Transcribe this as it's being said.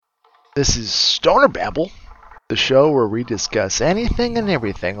This is Stoner Babble, the show where we discuss anything and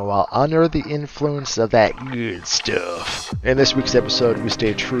everything while under the influence of that good stuff. In this week's episode, we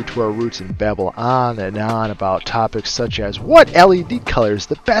stay true to our roots and babble on and on about topics such as what LED color is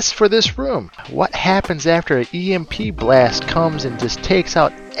the best for this room, what happens after an EMP blast comes and just takes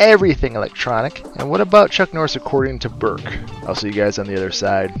out everything electronic, and what about Chuck Norris according to Burke. I'll see you guys on the other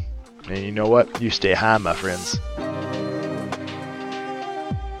side. And you know what? You stay high, my friends.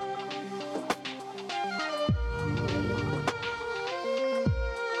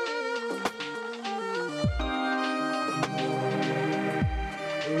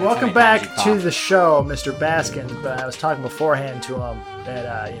 Welcome back to the show, Mr. Baskins. But I was talking beforehand to him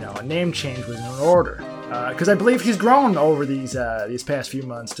that a name change was in order because I believe he's grown over these past few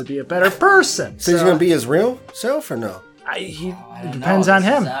months to be a better person. So he's going to be his real self or no? It depends on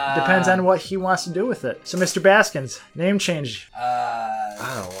him. Depends on what he wants to do with it. So, Mr. Baskins, name change.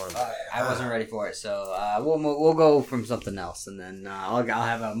 I don't want to. I wasn't ready for it, so we'll go from something else, and then I'll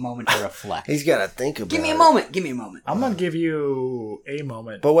have a moment to reflect. He's got to think about it. Give me a moment. Give me a moment. I'm gonna give you a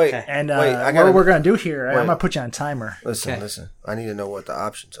moment. But wait, and wait, what we're gonna do here, I'm gonna put you on timer. Listen. I need to know what the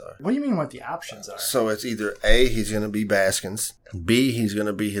options are. What do you mean what the options are? So it's either A, he's going to be Baskins, B, he's going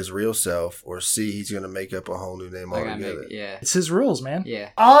to be his real self, or C, he's going to make up a whole new name altogether. It's his rules, man. Yeah.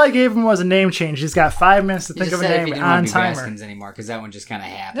 All I gave him was a name change. He's got 5 minutes to think of a name if he didn't on want to be timer. Baskins anymore, because that one just kind of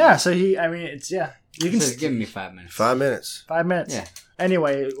happened. Yeah. So you can So give me 5 minutes. 5 minutes. 5 minutes. Yeah.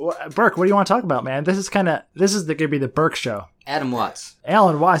 Anyway, Burke, what do you want to talk about, man? This is gonna be the Burke show. Adam Watts.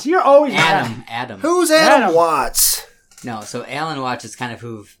 Alan Watts, you're always Adam. Who's Adam Watts? No, so Alan Watts is kind of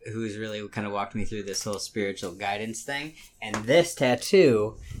who's really kind of walked me through this whole spiritual guidance thing. And this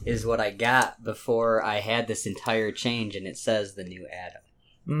tattoo is what I got before I had this entire change, and it says the new Adam.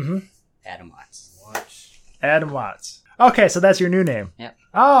 Mm-hmm. Adam Watts. Adam Watts. Okay, so that's your new name. Yep.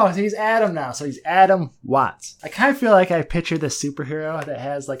 Oh, so he's Adam now. So he's Adam Watts. I kind of feel like I picture this superhero that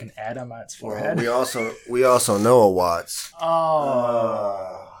has like an Adam on its forehead. We also know a Watts.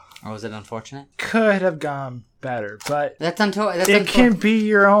 Oh. Or was it unfortunate? Could have gone better, but it can be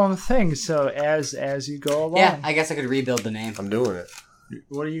your own thing. So as you go along. Yeah, I guess I could rebuild the name. I'm doing it.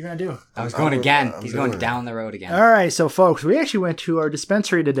 What are you going to do? I was going again. He's going down the road again. All right, so folks, we actually went to our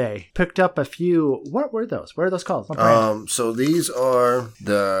dispensary today. Picked up a few. What were those? What are those called? What brand? So these are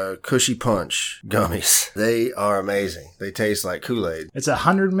the Cushy Punch gummies. They are amazing. They taste like Kool-Aid. It's a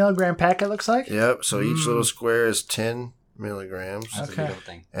 100 milligram pack, it looks like. Yep. So each little square is 10 milligrams. That's a good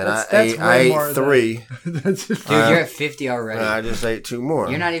thing. And I ate 3. Dude, you're at 50 already. And I just ate 2 more.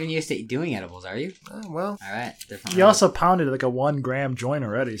 You're not even used to doing edibles, are you? Well. All right. Different. You also pounded like a 1 gram joint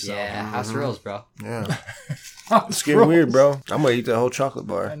already. So. Yeah, house rules, bro. Yeah. It's getting weird, bro. I'm going to eat the whole chocolate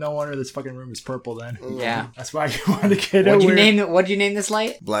bar. And no wonder this fucking room is purple then. Yeah. That's why you wanted to get it What'd you name this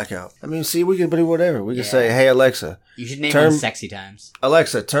light? Blackout. I mean, see, we can do whatever. We can say, hey, Alexa. You should name it Sexy Times.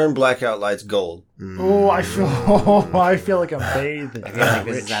 Alexa, turn blackout lights gold. Oh, I feel like I'm bathing. I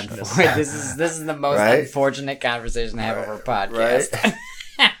feel like this is the most unfortunate conversation I have over a podcast.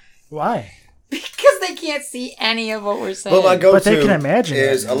 Right? Why? Because they can't see any of what we're saying. Well, my go-to but they can imagine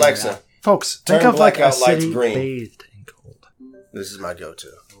is that. Alexa. Folks, turn think of like a lights city green. bathed in gold. This is my go-to.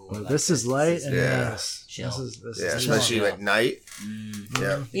 Well, this is light and yes. Chill. This is especially at night.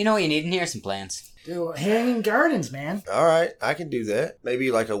 Yeah. You know what you need in here? Some plants. Dude, hanging gardens, man. All right, I can do that. Maybe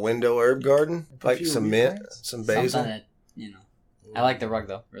like a window herb garden, like some mint, some basil. That, I like the rug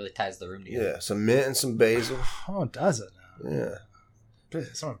though. Really ties the room together. Yeah, some mint and some basil. Oh, does it? Yeah.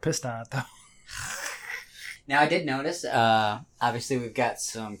 Someone pissed on it though. Now I did notice. Obviously, we've got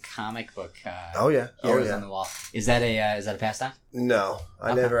some comic book. Heroes on the wall. Is that a pastime? No,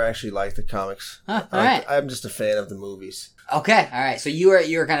 I never actually liked the comics. Huh, all right. I'm just a fan of the movies. Okay, all right. So you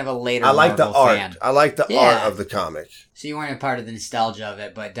were kind of a later. I like the Marvel art. fan. I like the art of the comic. So you weren't a part of the nostalgia of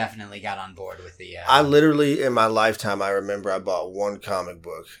it, but definitely got on board with the. I literally, in my lifetime, I remember I bought one comic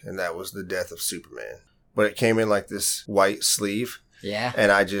book, and that was The Death of Superman. But it came in like this white sleeve. Yeah.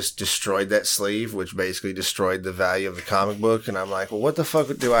 And I just destroyed that sleeve, which basically destroyed the value of the comic book. And I'm like, well, what the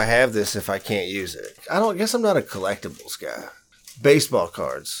fuck do I have this if I can't use it? Guess I'm not a collectibles guy. Baseball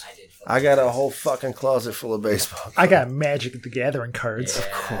cards. I got a whole fucking closet full of baseball cards. I got Magic the Gathering cards.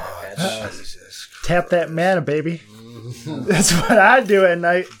 Of course. Jesus Christ. Tap that mana, baby. That's what I do at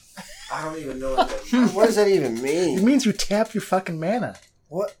night. I don't even know what does that even mean? It means you tap your fucking mana.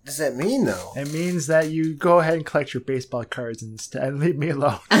 What does that mean, though? It means that you go ahead and collect your baseball cards instead and leave me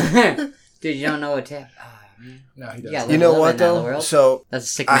alone. Dude, you don't know what tap... No, he doesn't. You know what, though? So that's a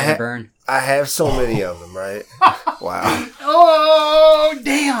sick man burn. I have so many of them, right? Wow. Oh,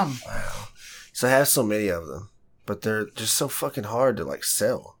 damn. Wow. So I have so many of them, but they're just so fucking hard to, like,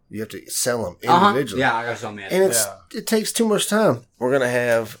 sell. You have to sell them individually. Yeah, I got so mad. And it takes too much time. We're going to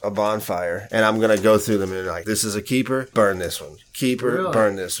have a bonfire, and I'm going to go through them and like, this is a keeper, burn this one. Keeper,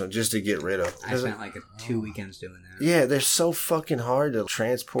 burn this one, just to get rid of them. I spent like 2 weekends doing that. Yeah, they're so fucking hard to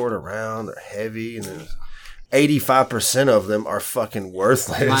transport around. They're heavy, and then 85% of them are fucking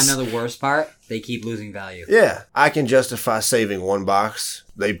worthless. You want to know the worst part? They keep losing value. Yeah, I can justify saving one box.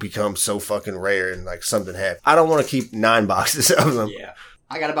 They become so fucking rare and like something happens. I don't want to keep 9 boxes of them. Yeah.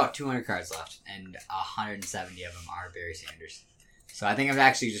 I got about 200 cards left, and 170 of them are Barry Sanders. So I think I'm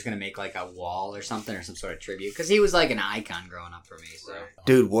actually just going to make like a wall or something or some sort of tribute. Because he was like an icon growing up for me. So.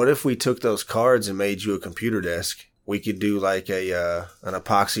 Dude, what if we took those cards and made you a computer desk? We could do like an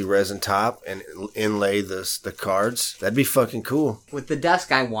epoxy resin top and inlay the cards. That'd be fucking cool. With the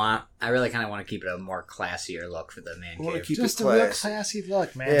desk I really kind of want to keep it a more classier look for the man cave. Just a real classy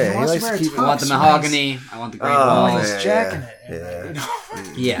look, man. Yeah, he likes to keep. I want the mahogany. I want the green walls. He's jacking it.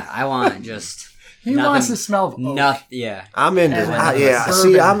 Yeah. Yeah, I want just. He wants to smell of oak. Yeah. I'm into.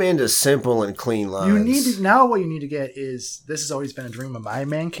 I'm into simple and clean lines. You need to, now. What you need to get is, this has always been a dream of my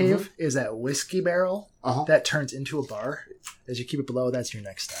man cave. Is that whiskey barrel that turns into a bar. As you keep it below, that's your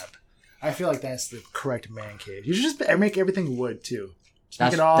next step. I feel like that's the correct man cave. You should just make everything wood too. Just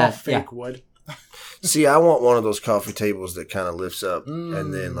make it all fake wood. See, I want one of those coffee tables that kind of lifts up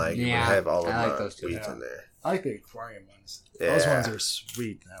and then like have all of my wheat in there. I like the aquarium ones. Yeah. Those ones are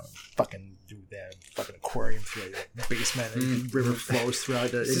sweet. I would fucking do that. Fucking aquarium through the basement. And the river flows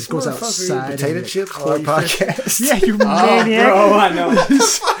throughout. It just goes outside. Potato chips or podcast? Yeah, you maniac. Bro, I know.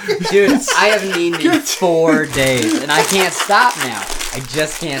 Dude, I haven't eaten in 4 days, and I can't stop now. I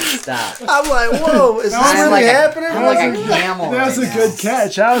just can't stop. I'm like, whoa, is this really happening? I'm like a camel. That was a good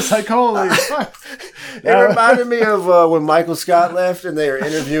catch. I was like, holy fuck. It reminded me of when Michael Scott left and they were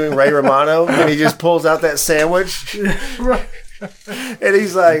interviewing Ray Romano, and he just pulls out that sandwich. And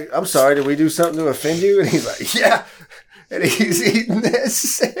he's like, I'm sorry, did we do something to offend you? And he's like, yeah. And he's eating that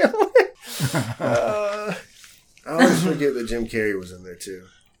sandwich. I always forget that Jim Carrey was in there too.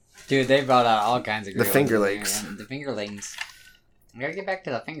 Dude, they brought out all kinds of great The fingerlings. The fingerlings. I gotta get back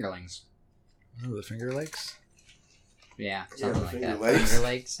to the fingerlings. Oh, the Finger Lakes? Yeah, something like that. Finger Lakes? Finger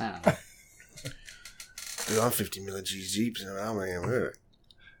Lakes? I don't know. Dude, I'm 50 million G Jeeps and I'm in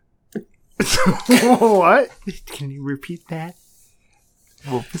What? Can you repeat that?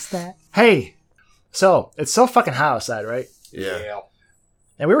 What was that? Hey, so it's so fucking hot outside, right? Yeah.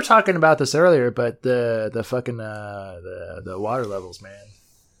 And we were talking about this earlier, but the fucking the water levels, man,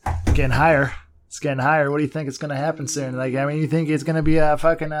 getting higher. It's getting higher. What do you think is going to happen soon? Like, I mean, you think it's going to be a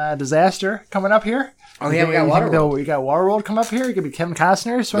fucking disaster coming up here? Oh yeah, we got Waterworld. You got Waterworld come up here. It could be Kevin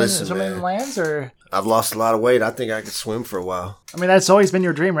Costner swimming in lands, or I've lost a lot of weight. I think I could swim for a while. I mean, that's always been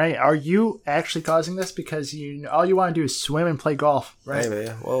your dream, right? Are you actually causing this because all you want to do is swim and play golf, right? Hey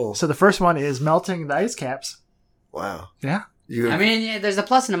man, whoa! So the first one is melting the ice caps. Wow. Yeah. I mean, yeah, there's a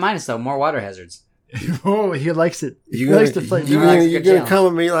plus and a minus though. More water hazards. Oh, he likes it. You're likes to play. You're gonna come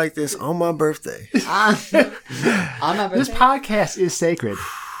with me like this on my birthday. On my birthday. This podcast is sacred.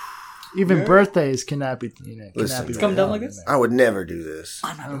 Even birthdays cannot be. Listen, be come down like this? I would never do this.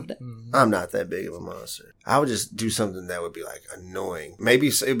 On my birthday. I'm not that big of a monster. I would just do something that would be like annoying. Maybe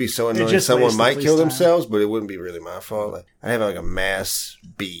it'd be so annoying just someone wastes might the kill police themselves, but it wouldn't be really my fault. Like, I'd have like a mass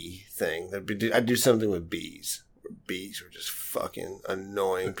bee thing. I'd do something with bees. Bees were just fucking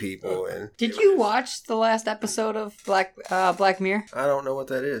annoying people. And Did you watch the last episode of Black Mirror? I don't know what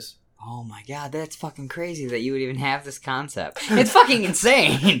that is. Oh my god, that's fucking crazy that you would even have this concept. It's fucking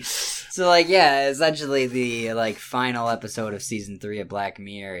insane. So like, yeah, essentially the like final episode of season 3 of Black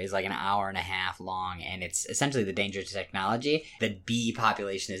Mirror is like an hour and a half long, and it's essentially the danger to technology. The bee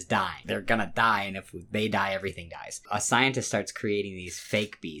population is dying. They're gonna die, and if they die, everything dies. A scientist starts creating these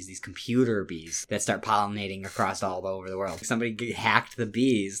fake bees, these computer bees that start pollinating across all over the world. Somebody hacked the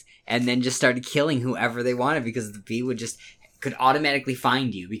bees and then just started killing whoever they wanted because the bee could automatically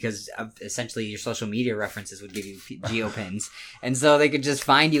find you because of essentially your social media references would give you geopins. And so they could just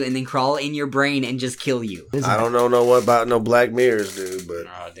find you and then crawl in your brain and just kill you. I don't know what about no Black Mirrors, dude, but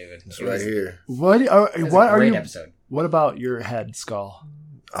dude. it's right here. What are you? Episode. What about your head skull?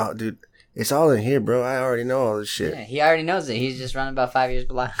 Oh, dude, it's all in here, bro. I already know all this shit. Yeah, he already knows it. He's just running about 5 years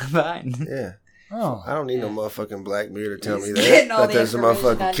behind. Yeah. Oh, I don't need no motherfucking Black Mirror to tell He's me getting all that the there's some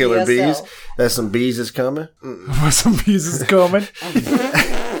information motherfucking on killer DSL. bees. That some bees is coming. some bees is coming.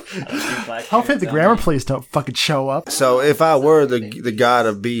 Hope the grammar police don't fucking show up. So if I were the god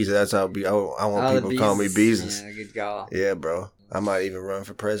of bees, that's how I'd be. I want people to call me Beezus. Yeah, good call. Yeah, bro. I might even run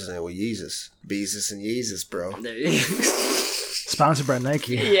for president with Yeezus. Beezus and Yeezus, bro. Spell sponsored by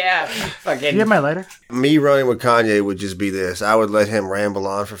Nike. Yeah. Do Fucking. you have my lighter? Me running with Kanye would just be this. I would let him ramble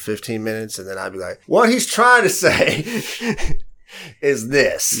on for 15 minutes, and then I'd be like, what he's trying to say is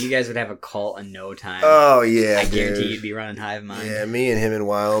this. You guys would have a cult in no time. Oh, yeah, I guarantee dude. you'd be running Hive Mind. Yeah, me and him in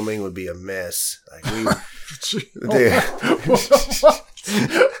Wyoming would be a mess. Like, we...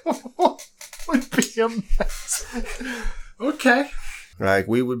 Would be a mess. Okay. Like,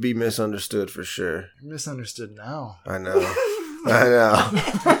 we would be misunderstood for sure. Misunderstood now. I know.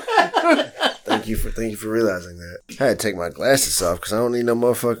 Thank you for realizing that. I had to take my glasses off because I don't need no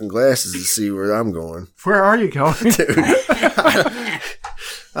motherfucking glasses to see where I'm going. Where are you going? Dude.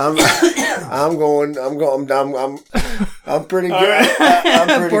 I'm pretty good.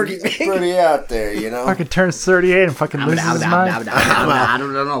 I'm pretty out there, you know. Fucking turns 38 and fucking loses his mind. I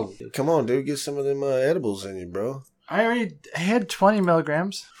don't know. Come on, dude, get some of them edibles in you, bro. I already had 20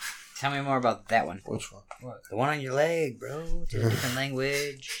 milligrams. Tell me more about that one. Which one? What? The one on your leg, bro. It's a different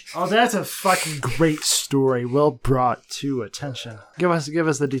language. Oh, that's a fucking great story. Well brought to attention. Give us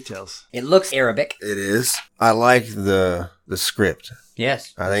the details. It looks Arabic. It is. I like the script.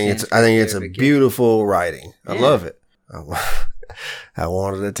 Yes. I think it's a beautiful writing. I Yeah. love it. I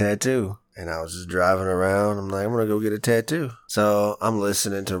wanted a tattoo, and I was just driving around. I'm like, I'm gonna go get a tattoo. So I'm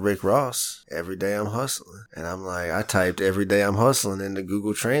listening to Rick Ross, Every Day I'm Hustling, and I'm like, I typed Every Day I'm Hustling into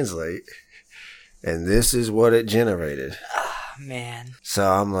Google Translate, and this is what it generated. Oh, man. So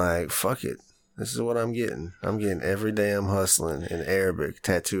I'm like, fuck it. This is what I'm getting. I'm getting Every Day I'm Hustling in Arabic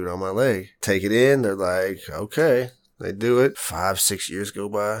tattooed on my leg. Take it in. They're like, okay. They do it. 5-6 years go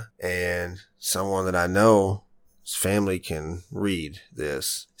by, and someone that I know, his family can read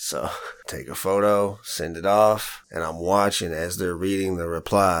this. So take a photo, send it off, and I'm watching as they're reading the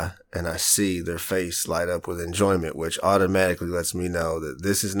reply, and I see their face light up with enjoyment, which automatically lets me know that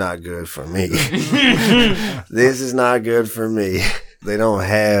this is not good for me. This is not good for me. They don't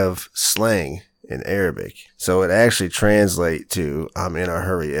have slang in Arabic. So it actually translates to, I'm in a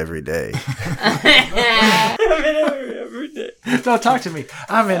hurry every day. Don't talk to me.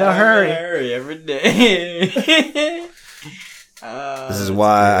 I'm in a hurry. Every day. This is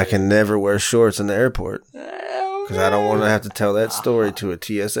why I can never wear shorts in the airport. Because I don't want to have to tell that story to a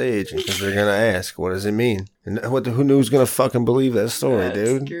TSA agent. Because they're going to ask, what does it mean? And who knew was going to fucking believe that story,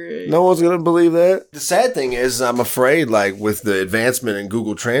 dude? Great. No one's going to believe that. The sad thing is, I'm afraid, like, with the advancement in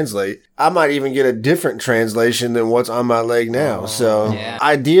Google Translate, I might even get a different translation than what's on my leg now. So, Yeah.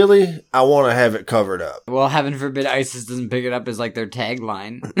 ideally, I want to have it covered up. Well, heaven forbid ISIS doesn't pick it up as like their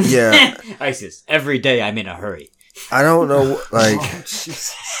tagline. Yeah. ISIS, every day I'm in a hurry. I don't know, like...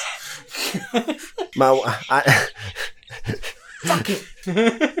 Fuck it.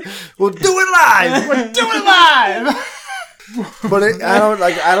 We'll do it live. We're doing it live. But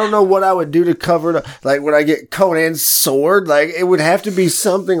I don't know what I would do to cover it up. Like, would I get Conan's sword? Like, it would have to be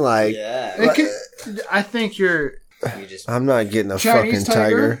something like. Yeah. I think you're. I'm not getting a Chinese fucking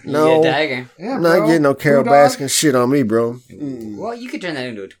tiger. tiger? No, Yeah, dagger. Yeah, I'm not getting no Carol Bulldog. Baskin shit on me, bro. Well, you could turn that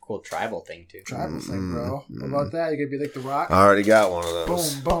into a cool tribal thing too. Tribal thing, bro. What about that? You could be like the Rock. I already got one of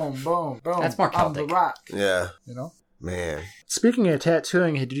those. Boom, boom, boom, boom. That's more I'm the Celtic. Rock. Yeah, You know. man. Speaking of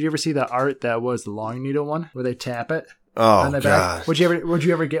tattooing, did you ever see the art that was the long needle one where they tap it Oh on the god. back? Would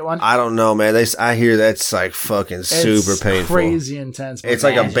you ever get one? I don't know, man. I hear that's like fucking super It's painful. crazy intense. It's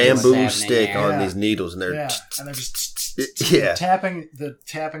like a Imagine what's bamboo happening stick there. on Yeah. these needles, and they're yeah, and they're just yeah. tapping the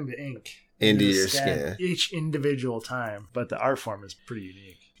ink Into the your skin. each individual time. But the art form is pretty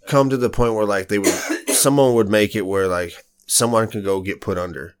unique. Come to the point where like someone would make it where like someone could go get put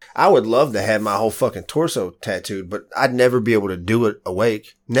under. I would love to have my whole fucking torso tattooed, but I'd never be able to do it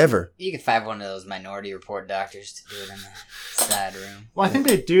awake. Never. You could find one of those Minority Report doctors to do it in the side room. Well, I think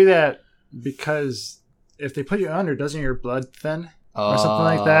they do that because if they put you under, doesn't your blood thin? Or something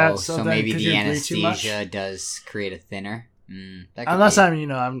like that. So then- maybe 'cause the you breathe too much? anesthesia does create a thinner. That could Unless be.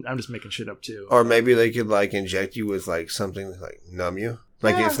 I'm just making shit up too. Or maybe they could like inject you with like something to, like numb you.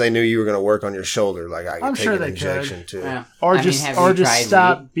 Like Yeah. if they knew you were going to work on your shoulder, like I could I'm take sure an they injection could. too. Yeah. Or I mean, just have or you just tried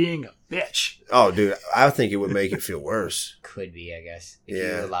stop weed? being a bitch. Oh, dude, I think it would make it feel worse. Could be, I guess. If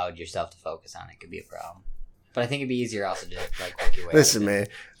Yeah. you allowed yourself to focus on it, could be a problem. But I think it'd be easier also to like work your way. Listen, out of it. man,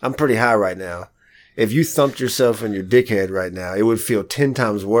 I'm pretty high right now. If you thumped yourself in your dickhead right now, it would feel 10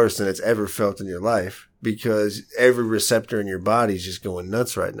 times worse than it's ever felt in your life because every receptor in your body is just going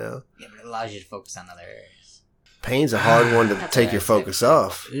nuts right now. Yeah, but it allows you to focus on other areas. Pain's a hard one to take your focus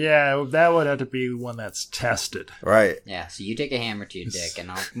off. Yeah, that would have to be one that's tested. Right. Yeah, so you take a hammer to your dick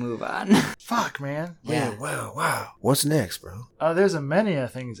and I'll move on. Fuck, man. Yeah. Wow. What's next, bro? There's a many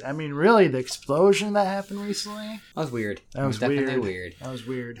of things. I mean, really, the explosion that happened recently. That was weird. That was definitely weird. That was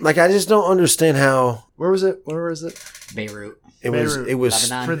weird. Like, I just don't understand how... Where was it? Beirut. It was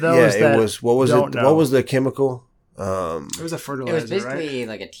Lebanon. For those that what was don't it? know. What was the chemical? It was a fertilizer, It was basically right?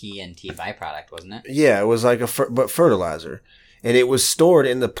 like a TNT byproduct, wasn't it? Yeah, it was like but fertilizer. And it was stored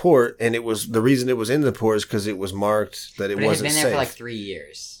in the port, and the reason it was in the port is because it was marked that it But wasn't it had been safe. there for like 3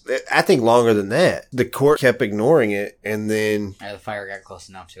 years. I think longer than that. The court kept ignoring it, and then... The fire got close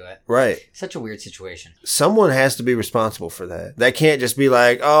enough to it. Right. Such a weird situation. Someone has to be responsible for that. That can't just be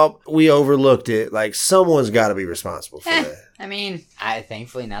like, oh, we overlooked it. Like, someone's got to be responsible for that. I mean,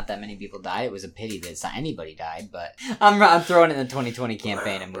 thankfully not that many people died. It was a pity that not anybody died, but I'm throwing in the 2020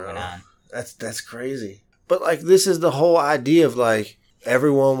 campaign and moving on. That's crazy. But, like, this is the whole idea of, like,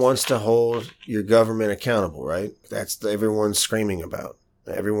 everyone wants to hold your government accountable, right? That's everyone's screaming about.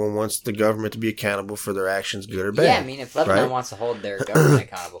 Everyone wants the government to be accountable for their actions, good or bad. Yeah, I mean, if Lebanon right? wants to hold their government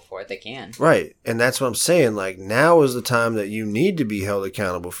accountable for it, they can. Right. And that's what I'm saying. Like, now is the time that you need to be held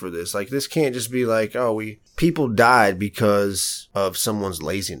accountable for this. Like, this can't just be like, people died because of someone's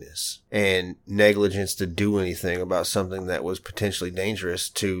laziness and negligence to do anything about something that was potentially dangerous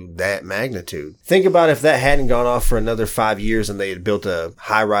to that magnitude. Think about if that hadn't gone off for another 5 years and they had built a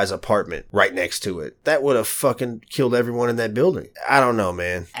high-rise apartment right next to it. That would have fucking killed everyone in that building. I don't know,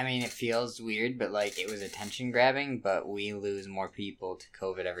 man. I mean, it feels weird, but like it was attention grabbing, but we lose more people to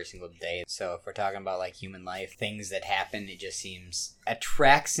COVID every single day. So if we're talking about like human life, things that happen, it just seems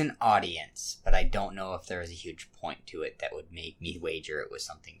attracts an audience, but I don't know if there is a huge point to it that would make me wager it was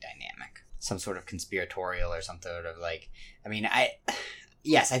something dynamic. Some sort of conspiratorial or some sort of like, I mean,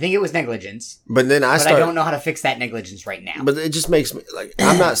 yes, I think it was negligence. But then I don't know how to fix that negligence right now. But it just makes me, like,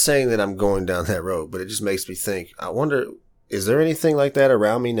 I'm not saying that I'm going down that road, but it just makes me think, I wonder, is there anything like that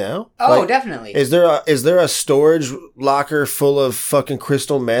around me now? Oh, like, definitely. Is there a storage locker full of fucking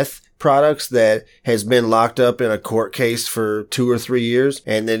crystal meth products that has been locked up in a court case for 2 or 3 years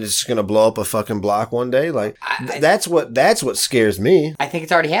and then it's going to blow up a fucking block one day? Like, that's what scares me. I think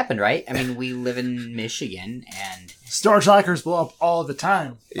it's already happened, right? I mean, we live in Michigan and storage lockers blow up all the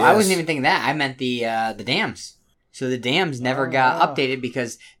time. Yes. I wasn't even thinking that. I meant the dams. So the dams never got updated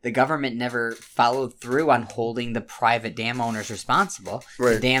because the government never followed through on holding the private dam owners responsible.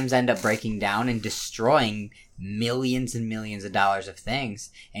 Right. The dams end up breaking down and destroying millions and millions of dollars of things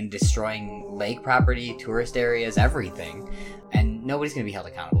and destroying lake property, tourist areas, everything. And nobody's going to be held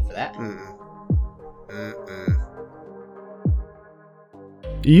accountable for that.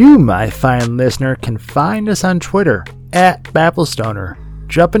 You, my fine listener, can find us on Twitter at Babblestoner.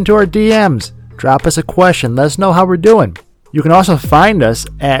 Jump into our DMs. Drop us a question. Let us know how we're doing. You can also find us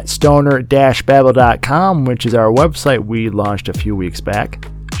at stoner-babble.com, which is our website we launched a few weeks back.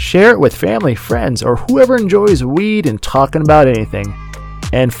 Share it with family, friends, or whoever enjoys weed and talking about anything.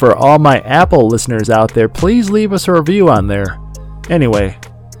 And for all my Apple listeners out there, please leave us a review on there. Anyway,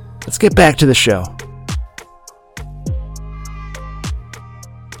 let's get back to the show.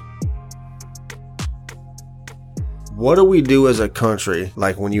 What do we do as a country,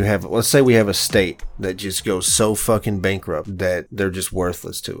 like when you have, let's say we have a state that just goes so fucking bankrupt that they're just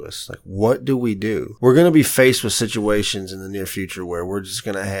worthless to us? Like, what do we do? We're going to be faced with situations in the near future where we're just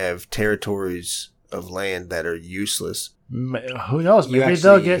going to have territories of land that are useless. Who knows? Maybe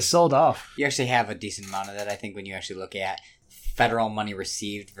they'll get sold off. You actually have a decent amount of that, I think, when you actually look at federal money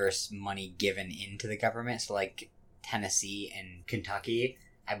received versus money given into the government. So like Tennessee and Kentucky,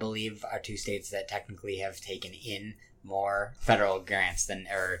 I believe, are two states that technically have taken in more federal grants than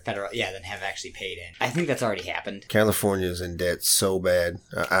have actually paid in. I think that's already happened. California is in debt so bad.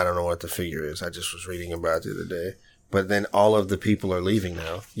 I don't know what the figure is. I just was reading about it the other day. But then all of the people are leaving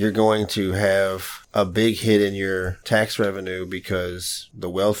now. You're going to have a big hit in your tax revenue because the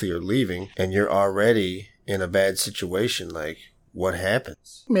wealthy are leaving and you're already in a bad situation. Like, what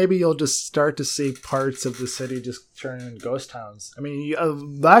happens? Maybe you'll just start to see parts of the city just turn into ghost towns. I mean,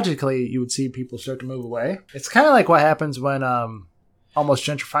 logically, you would see people start to move away. It's kind of like what happens when almost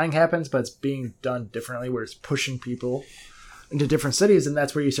gentrifying happens, but it's being done differently, where it's pushing people into different cities, and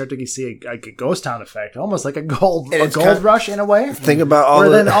that's where you start to see a ghost town effect, almost like a gold rush in a way. Think about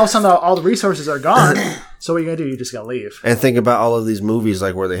then all of a sudden all the resources are gone. So what are you gonna do? You just gotta leave. And think about all of these movies,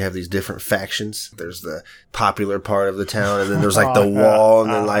 like where they have these different factions. There's the popular part of the town, and then there's like the wall,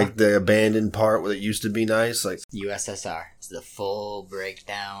 and then like the abandoned part where it used to be nice. Like USSR. It's the full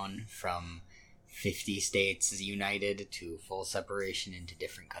breakdown from 50 states united to full separation into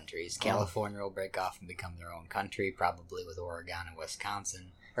different countries. California will break off and become their own country, probably with Oregon and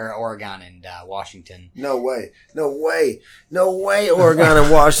Wisconsin. Or Oregon and Washington. No way. Oregon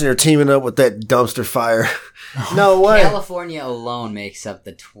and Washington are teaming up with that dumpster fire. No way. California alone makes up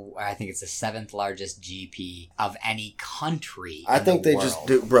I think it's the 7th largest GP of any country. I think they just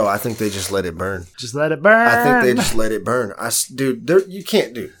do, bro. I think they just let it burn. Just let it burn. I think they just let it burn. Dude, you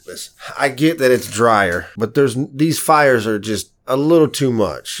can't do this. I get that it's drier, but these fires are just a little too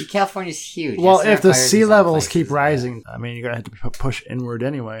much. California's huge. Well, if the sea levels keep rising, I mean, you're gonna have to push inward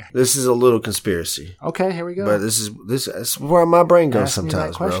anyway. This is a little conspiracy. Okay, here we go. But this is where my brain goes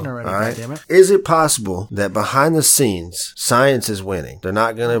sometimes, bro. Already, all right? goddammit. Is it possible that behind the scenes, science is winning? You're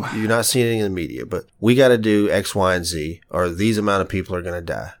not seeing it in the media, but we got to do X, Y, and Z, or these amount of people are gonna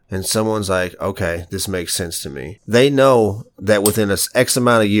die. And someone's like, okay, this makes sense to me. They know that within X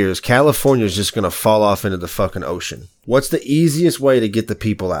amount of years, California is just going to fall off into the fucking ocean. What's the easiest way to get the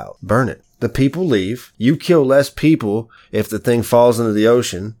people out? Burn it. The people leave. You kill less people if the thing falls into the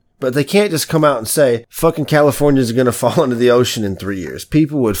ocean. But they can't just come out and say, fucking California is going to fall into the ocean in 3 years.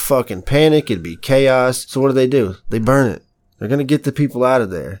 People would fucking panic. It'd be chaos. So what do? They burn it. They're going to get the people out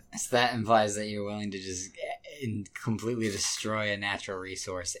of there. So that implies that you're willing to just completely destroy a natural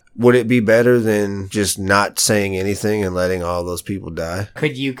resource. Would it be better than just not saying anything and letting all those people die?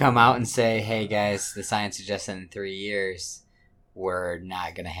 Could you come out and say, hey guys, the science suggests that in 3 years, we're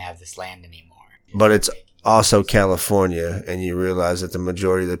not going to have this land anymore? But it's also California, and you realize that the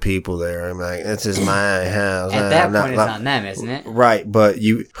majority of the people there are like, this is my house. At that point, it's on them, isn't it? Right, but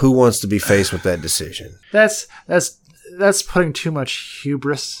who wants to be faced with that decision? That's putting too much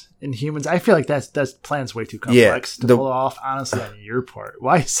hubris in humans. I feel like that's plan's way too complex to pull off, honestly, on your part.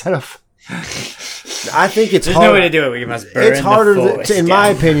 Why set up? I think it's There's hard. no way to do it. We must burn It's harder. the forest In down. my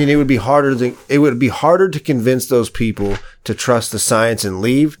opinion, it would be harder to convince those people to trust the science and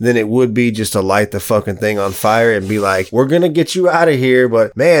leave than it would be just to light the fucking thing on fire and be like, we're gonna get you out of here.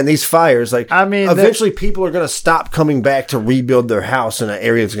 But man, these fires, like, I mean, eventually people are gonna stop coming back to rebuild their house in an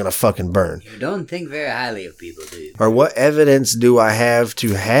area that's gonna fucking burn. You don't think very highly of people, do you? Or what evidence do I have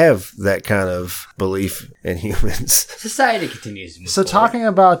to have that kind of belief in humans? Society continues to move So forward. talking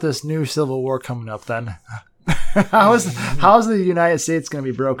about this new civil war coming up then, how's the United States going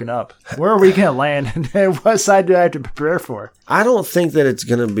to be broken up? Where are we going to land? And what side do I have to prepare for? I don't think that it's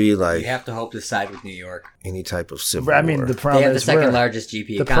going to be like You have to hope to side with New York. any type of civil But, I mean, war. the They problem have the is second largest GP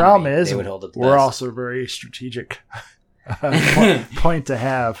the economy. problem is they would hold it the we're best. also very strategic point to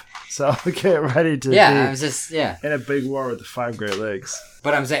have. So get ready to be in a big war with the 5 Great Lakes.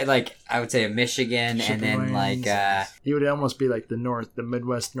 But I'm saying, like, I would say Michigan, and then like, you would almost be like the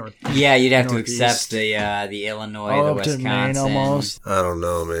Midwest North. yeah, you'd have Northeast. to accept the Illinois, All the up to Wisconsin. Maine almost. I don't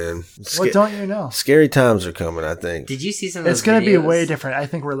know, man. What don't you know? Scary times are coming, I think. Did you see some of those It's going to be videos? way different. I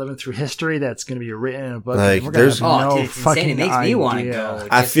think we're living through history that's going to be written in a book. Like, and we're gonna there's- have Oh, no dude, it's fucking insane. It makes me want to idea. go.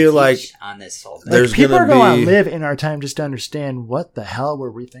 I just feel to like teach on this whole thing. there's People gonna are going be- to live in our time just to understand what the hell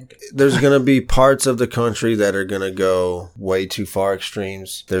were we thinking. There's going to be parts of the country that are going to go way too far extremes.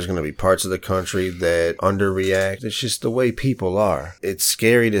 There's going to be parts of the country that underreact. It's just the way people are. It's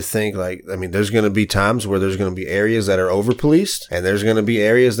scary to think, like, I mean, there's going to be times where there's going to be areas that are over-policed, and there's going to be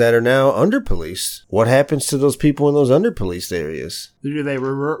areas that are now under-policed. What happens to those people in those under-policed areas? Do they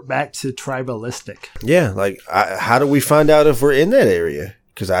revert back to tribalistic? Yeah, like, how do we find out if we're in that area?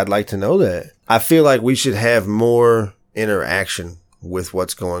 Because I'd like to know that. I feel like we should have more interaction with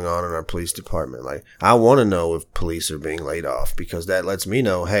what's going on in our police department. Like, I want to know if police are being laid off, because that lets me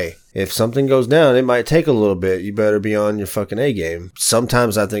know, hey, if something goes down, it might take a little bit. You better be on your fucking A game.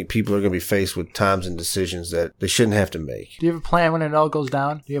 Sometimes I think people are going to be faced with times and decisions that they shouldn't have to make. Do you have a plan when it all goes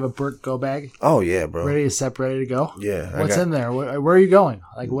down? Do you have a Burt go bag? Oh, yeah, bro. Ready to go? Yeah. What's in there? Where are you going?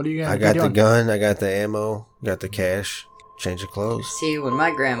 Like, what are you going to I be got the doing? gun. I got the ammo. Got the cash. Change of clothes. See, when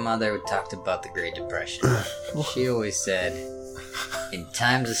my grandmother talked about the Great Depression, she always said, in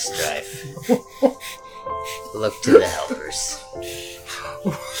times of strife, look to the helpers.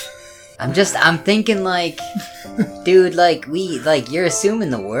 I'm thinking, like, dude, like, you're assuming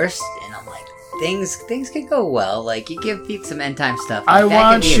the worst, and I'm like, things could go well. Like, you give people some end time stuff. Like, I that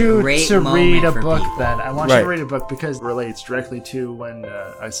want could be a you great to moment read a for book people. then. I want you to Right. read a book because it relates directly to when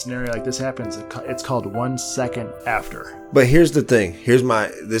a scenario like this happens. It's called 1 Second After. But here's the thing. Here's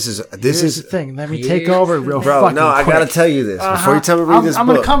the thing. Let me take over real bro. fucking No, I quick. gotta tell you this before you tell me to read this book. I'm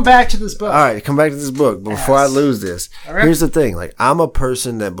gonna come back to this book. All right, come back to this book. But before I lose this, right. Here's the thing. Like, I'm a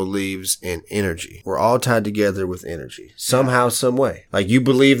person that believes in energy. We're all tied together with energy somehow, some way. Like, you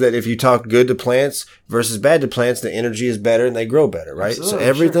believe that if you talk good to plants versus bad to plants, the energy is better and they grow better, right? Absolutely, so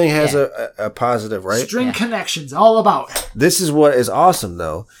everything has a positive, right? String connections, all about. This is what is awesome,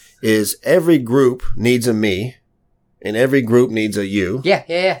 though, is every group needs a me. And every group needs a you. Yeah.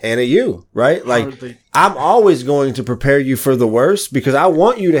 And a you, right? Like, Hardly. I'm always going to prepare you for the worst because I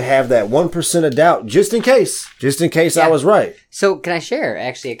want you to have that 1% of doubt just in case I was right. So can I share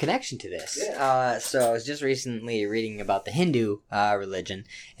actually a connection to this? So I was just recently reading about the Hindu religion,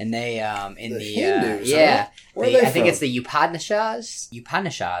 and they in the Hindus, yeah, huh? Where are they I think from? it's the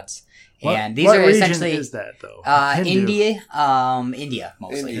Upanishads. What, And these what are region essentially is that though? Hindu. India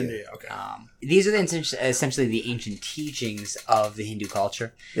mostly. India. Okay. These are essentially the ancient teachings of the Hindu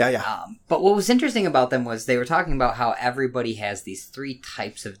culture. Yeah. But what was interesting about them was they were talking about how everybody has these 3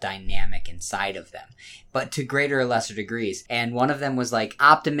 types of dynamic inside of them, but to greater or lesser degrees. And one of them was like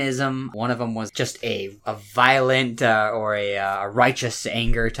optimism. One of them was just a violent or a righteous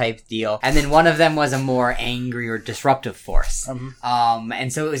anger type deal. And then one of them was a more angry or disruptive force.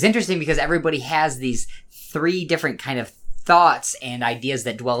 And so it was interesting because everybody has these 3 different kind of thoughts and ideas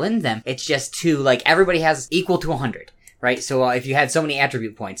that dwell in them. It's just like everybody has equal to 100, right? So if you had so many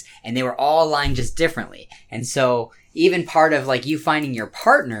attribute points and they were all aligned just differently. And so even part of like you finding your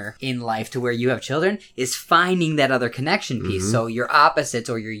partner in life to where you have children is finding that other connection piece. So your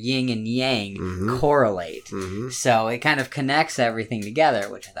opposites or your yin and yang correlate. So it kind of connects everything together,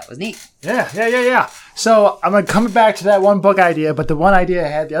 which I thought was neat. Yeah. So I'm gonna come back to that one book idea, but the one idea I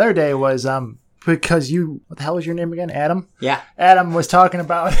had the other day was because what the hell was your name again? Adam? Yeah. Adam was talking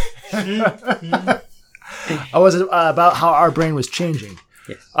about about how our brain was changing.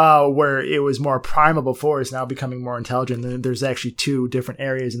 Yes. Where it was more primal before, is now becoming more intelligent. And there's actually 2 different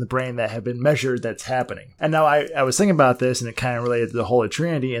areas in the brain that have been measured that's happening. And now I was thinking about this, and it kind of related to the Holy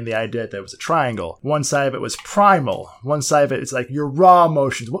Trinity and the idea that it was a triangle. One side of it was primal. One side of it is like your raw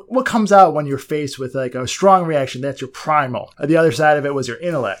emotions. What comes out when you're faced with like a strong reaction? That's your primal. The other side of it was your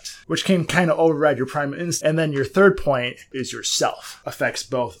intellect, which can kind of override your primal instinct. And then your third point is your self. Affects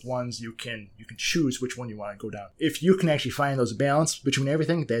both ones. You can choose which one you want to go down. If you can actually find those balance between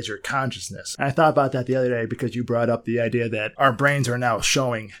everything, that's your consciousness. And I thought about that the other day because you brought up the idea that our brains are now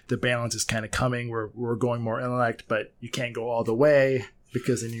showing the balance is kind of coming. We're going more intellect, but you can't go all the way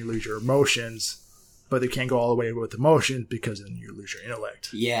because then you lose your emotions. But they can't go all the way with emotions because then you lose your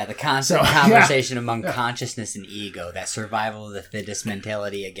intellect. Yeah, the constant conversation among consciousness and ego, that survival of the fittest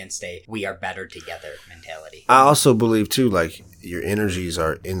mentality against a we are better together mentality. I also believe too, like, your energies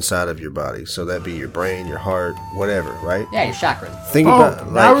are inside of your body. So that'd be your brain, your heart, whatever, right? Yeah, your chakras. Think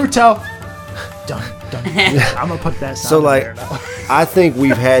about like Naruto. Done. I'm gonna put that sound so in like there now. I think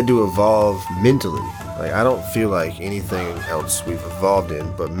we've had to evolve mentally. Like, I don't feel like anything else we've evolved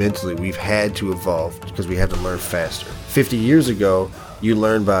in, but mentally we've had to evolve because we have to learn faster. 50 years ago, you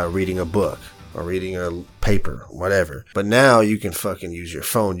learned by reading a book or reading a paper, whatever. But now you can fucking use your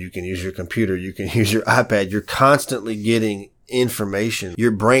phone, you can use your computer, you can use your iPad. You're constantly getting information.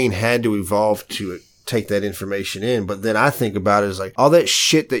 Your brain had to evolve to take that information in. But then I think about it as like all that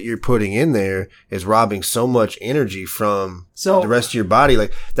shit that you're putting in there is robbing so much energy from the rest of your body.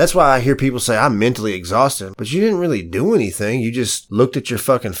 Like, that's why I hear people say I'm mentally exhausted, but you didn't really do anything. You just looked at your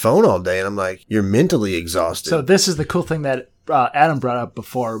fucking phone all day. And I'm like, you're mentally exhausted. So this is the cool thing that Adam brought up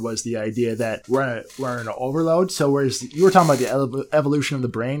before, was the idea that we're in an overload. So whereas you were talking about the evolution of the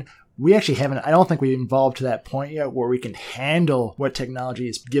brain, we actually haven't, I don't think we've evolved to that point yet where we can handle what technology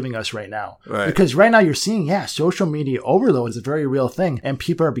is giving us right now. Right. Because right now you're seeing, social media overload is a very real thing, and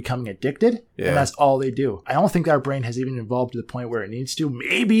people are becoming addicted, and that's all they do. I don't think our brain has even evolved to the point where it needs to.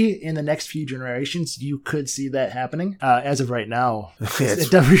 Maybe in the next few generations, you could see that happening. As of right now,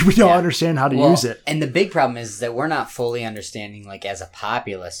 we don't understand how to use it. And the big problem is that we're not fully understanding, like, as a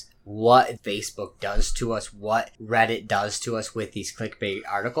populace, what Facebook does to us, what Reddit does to us with these clickbait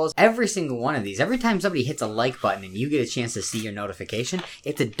articles. Every single one of these, every time somebody hits a like button and you get a chance to see your notification,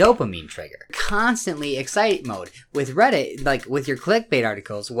 it's a dopamine trigger. Constantly excite mode. With Reddit, like with your clickbait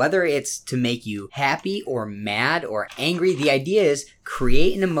articles, whether it's to make you happy or mad or angry, the idea is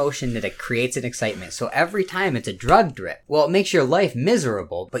create an emotion that it creates an excitement. So every time it's a drug drip. Well, it makes your life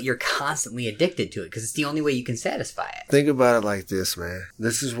miserable, but you're constantly addicted to it because it's the only way you can satisfy it. Think about it like this, man.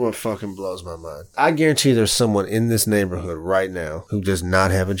 This is what what fucking blows my mind? I guarantee there's someone in this neighborhood right now who does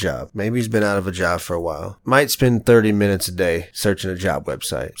not have a job. Maybe he's been out of a job for a while. Might spend 30 minutes a day searching a job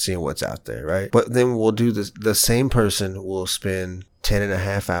website, seeing what's out there, right? But then we'll do this. The same person will spend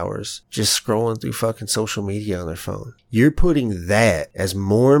 10.5 hours just scrolling through fucking social media on their phone. You're putting that as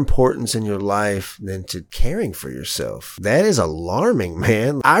more importance in your life than to caring for yourself. That is alarming,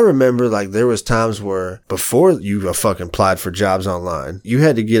 man. I remember like there was times where before you fucking applied for jobs online, you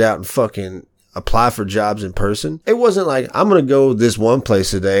had to get out and fucking apply for jobs in person. It wasn't like, I'm going to go this one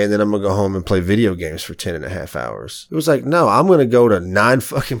place today and then I'm going to go home and play video games for 10.5 hours. It was like, no, I'm going to go to 9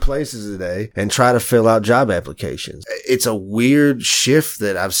 fucking places a day and try to fill out job applications. It's a weird shift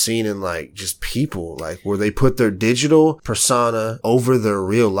that I've seen in like just people, like where they put their digital persona over their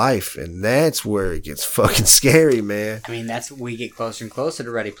real life. And that's where it gets fucking scary, man. I mean, we get closer and closer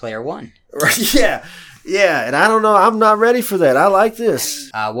to Ready Player One. Right? Yeah. Yeah, and I don't know. I'm not ready for that. I like this.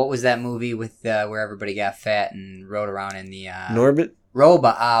 What was that movie with where everybody got fat and rode around in the Norbit?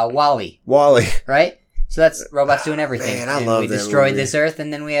 Wall-E. Wall-E. Right? So that's robots doing everything. Man, I love that. We destroyed movie. this Earth,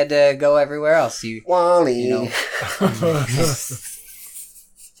 and then we had to go everywhere else. Wall-E. You know,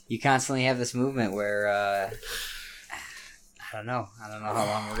 you constantly have this movement where I don't know how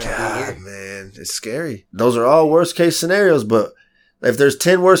long we're gonna be here. Man, it's scary. Those are all worst case scenarios, but if there's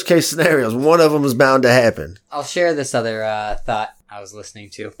 10 worst case scenarios, one of them is bound to happen. I'll share this other thought I was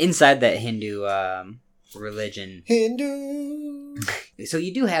listening to. Inside that Hindu religion. So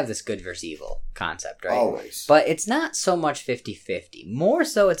you do have this good versus evil concept, right? Always. But it's not so much 50-50. More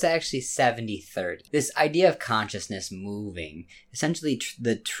so, it's actually 70-30. This idea of consciousness moving, essentially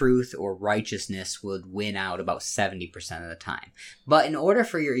the truth or righteousness would win out about 70% of the time. But in order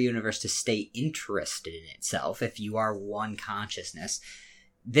for your universe to stay interested in itself, if you are one consciousness,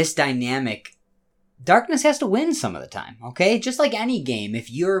 this dynamic, darkness has to win some of the time, okay? Just like any game,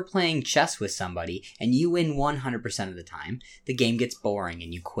 if you're playing chess with somebody and you win 100% of the time, the game gets boring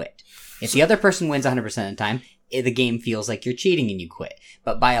and you quit. If the other person wins 100% of the time, the game feels like you're cheating and you quit.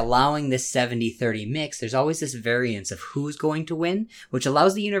 But by allowing this 70-30 mix, there's always this variance of who's going to win, which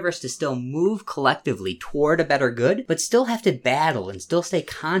allows the universe to still move collectively toward a better good, but still have to battle and still stay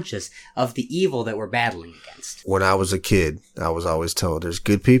conscious of the evil that we're battling against. When I was a kid, I was always told there's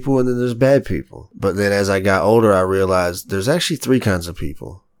good people and then there's bad people. But then as I got older, I realized there's actually 3 kinds of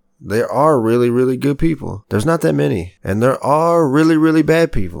people. There are really, really good people. There's not that many. And there are really, really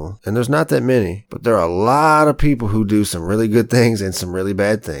bad people. And there's not that many. But there are a lot of people who do some really good things and some really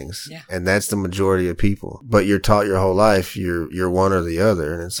bad things. Yeah. And that's the majority of people. But you're taught your whole life you're one or the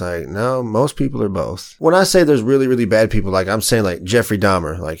other. And it's like, no, most people are both. When I say there's really, really bad people, like I'm saying like Jeffrey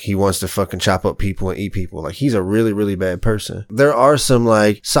Dahmer, like he wants to fucking chop up people and eat people. Like he's a really, really bad person. There are some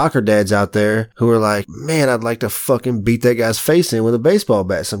like soccer dads out there who are like, man, I'd like to fucking beat that guy's face in with a baseball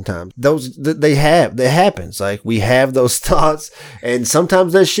bat sometimes. That happens. Like we have those thoughts and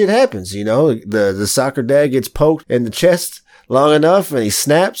sometimes that shit happens, you know, the soccer dad gets poked in the chest long enough and he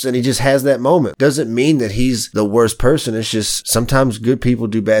snaps and he just has that moment. Doesn't mean that he's the worst person. It's just sometimes good people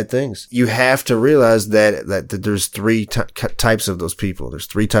do bad things. You have to realize that there's 3 types of those people. There's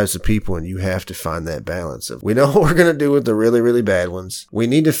 3 types of people and you have to find that balance of, we know what we're going to do with the really, really bad ones. We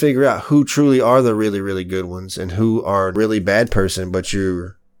need to figure out who truly are the really, really good ones and who are a really bad person, but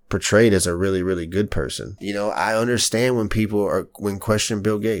you're portrayed as a really, really good person. You know, I understand when question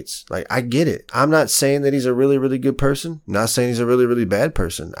Bill Gates. Like, I get it. I'm not saying that he's a really, really good person. I'm not saying he's a really, really bad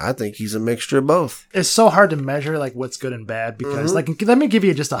person. I think he's a mixture of both. It's so hard to measure like what's good and bad because like, let me give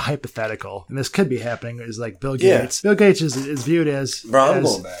you just a hypothetical, and this could be happening, is like Bill Gates. Yeah. Bill Gates is viewed as, I'm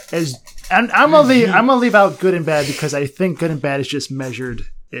going back. And I'm gonna leave out good and bad because I think good and bad is just measured.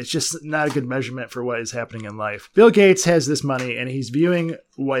 It's just not a good measurement for what is happening in life. Bill Gates has this money and he's viewing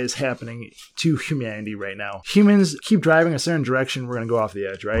what is happening to humanity right now. Humans keep driving a certain direction, we're going to go off the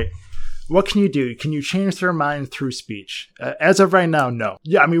edge, right? What can you do? Can you change their mind through speech? As of right now, no.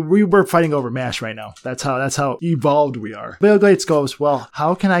 Yeah, I mean, we're fighting over MASH right now. That's how evolved we are. Bill Gates goes, well,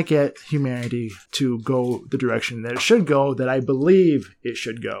 how can I get humanity to go the direction that it should go, that I believe it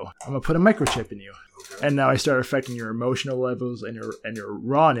should go? I'm going to put a microchip in you. And now I start affecting your emotional levels and your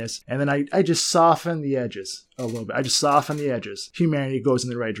rawness. And then I just soften the edges a little bit. I just soften the edges. Humanity goes in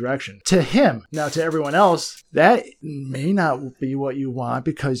the right direction. To him. Now to everyone else, that may not be what you want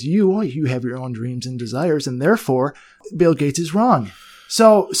because you have your own dreams and desires. And therefore, Bill Gates is wrong.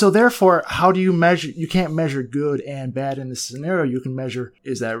 So therefore, how do you measure? You can't measure good and bad in this scenario. You can measure,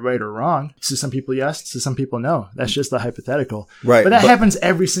 is that right or wrong? To some people, yes. To some people, no. That's just the hypothetical. Right. But that happens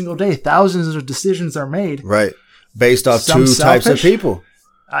every single day. Thousands of decisions are made. Right. Based off 2 types of people.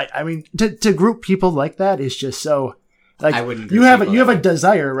 I mean, to group people like that is just so Like I wouldn't. you have a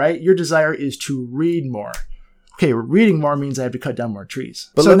desire, right? Your desire is to read more. Okay, reading more means I have to cut down more trees.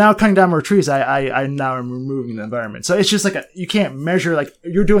 But so now cutting down more trees, I now am removing the environment. So it's just like you can't measure like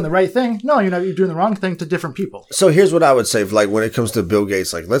you're doing the right thing. No, you're not. You're doing the wrong thing to different people. So here's what I would say, like when it comes to Bill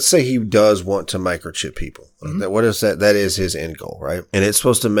Gates, like let's say he does want to microchip people. What is that? That is his end goal, right? And it's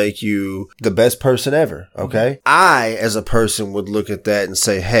supposed to make you the best person ever. Okay. I, as a person, would look at that and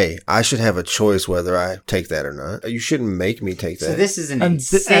say, hey, I should have a choice whether I take that or not. You shouldn't make me take that. So this is an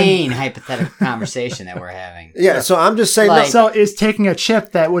insane hypothetical conversation that we're having. Yeah. So I'm just saying. Like- So is taking a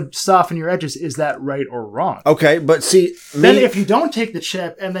chip that would soften your edges, is that right or wrong? Okay. But see, Then if you don't take the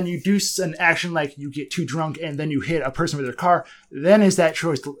chip and then you do an action like you get too drunk and then you hit a person with their car, then is that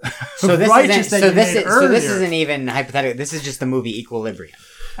choice So this righteous isn't. that So you this made is. So this earlier? isn't even hypothetical. This is just the movie Equilibrium.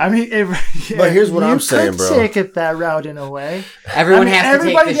 I mean, But here's what I'm saying, could bro. take it that route in a way. Everyone has to take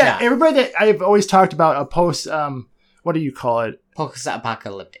everybody the that, shot. Everybody that I've always talked about a post, what do you call it?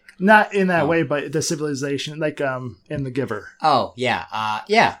 Post-apocalyptic. Not in that way, but the civilization, like in The Giver. Oh yeah,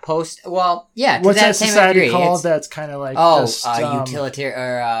 yeah. Post. Well, yeah. To What's that same society degree, called? it's- That's kind of like utilitarian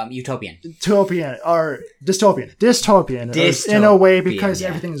or utopian. utopian or dystopian in a way because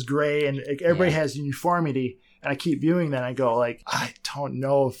everything is gray and everybody has uniformity. And I keep viewing that and I go like, I don't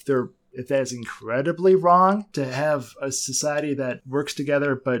know if that is incredibly wrong to have a society that works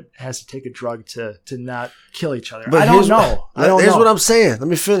together but has to take a drug to not kill each other. But I don't know. Here's what I'm saying. Let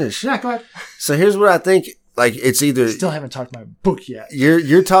me finish. Yeah, go ahead. So here's what I think. Like it's either Still haven't talked my book yet.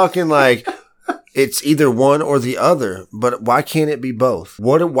 you're talking like it's either one or the other, but why can't it be both?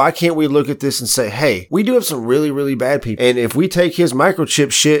 Why can't we look at this and say, hey, we do have some really, really bad people. And if we take his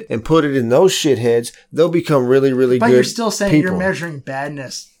microchip shit and put it in those shitheads, they'll become really, really good But you're still saying people. you're measuring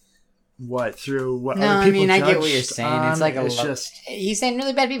badness. What through what No, other I people mean I get what judged you're saying. on? It's like just he's saying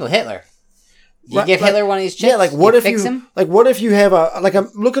really bad people. Hitler. You Right, give like- Hitler one of these chips. Yeah, like what if fix you him? like what if you have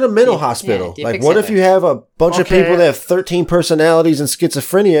look at a mental hospital. do you Like fix what if Hitler? you have a bunch of Okay. people that have 13 personalities and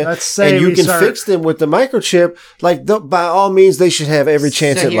schizophrenia, Let's say and you we can start- fix them with the microchip? Like by all means, they should have every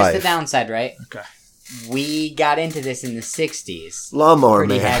chance so at here's life. the downside, right? okay. We got into this in the '60s. Lawnmower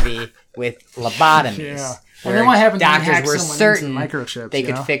pretty man. heavy with lobotomies. Yeah. where And then what happens when you doctors hack were someone certain into microchips, they you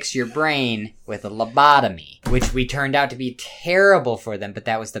could know? fix your brain with a lobotomy, which we turned out to be terrible for them, but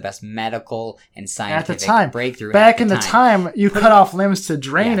that was the best medical and At scientific the time, breakthrough. back at in the time, you cut off limbs to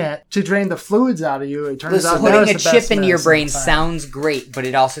drain the fluids out of you. It turns Listen, out that Putting was a the chip best into your medicine brain at the time. sounds great, but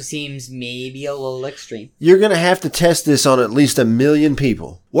it also seems maybe a little extreme. You're going to have to test this on at least 1 million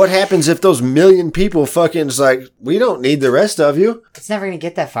people. What happens if those 1 million people fucking is like, we don't need the rest of you? It's never going to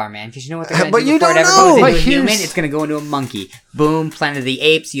get that far, man, because you know what they're going But to do you before it don't ever know. goes But into a human? here's- It's going to go into a monkey. Boom, Planet of the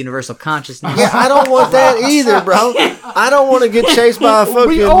Apes, universal consciousness. Yeah, I don't want that either, bro. I don't want to get chased by a fucking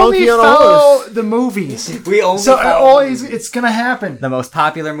We only monkey on a horse. follow the movies. We only So follow always, it's gonna happen. the most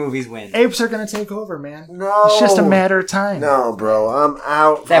popular movies win. Apes are gonna take over, man. No. It's just a matter of time. No, bro, I'm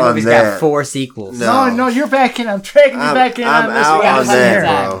out That on movie's that. got 4 sequels. No. No, you're back in. I'm dragging you back in I'm on this. out We got on plenty that, here.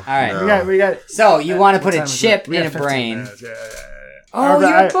 time. bro. All right. No. We got. So you want to put what a time is chip it? We in a got 15 brain. minutes. Yeah. Oh,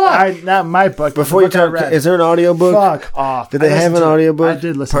 your book. Not my book. Before the you book I talk, read. is there an audiobook? Fuck off. Did they I have listened an to it. audiobook? I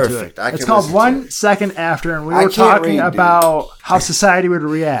did listen Perfect. to I it. It's can called listen to 1 it. Second After, and we I were can't talking read, dude. about how society would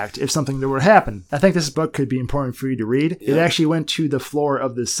react if something were to happen. I think this book could be important for you to read. It actually went to the floor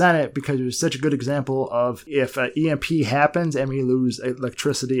of the Senate because it was such a good example of if an EMP happens and we lose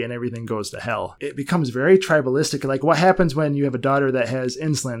electricity and everything goes to hell. It becomes very tribalistic. Like what happens when you have a daughter that has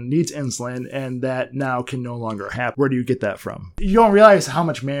insulin, needs insulin, and that now can no longer happen? Where do you get that from? You don't realize how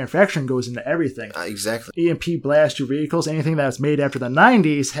much manufacturing goes into everything. Exactly. EMP blast your vehicles. Anything that's made after the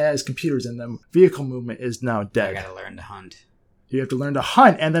 90s has computers in them. Vehicle movement is now I dead. gotta learn to hunt. You have to learn to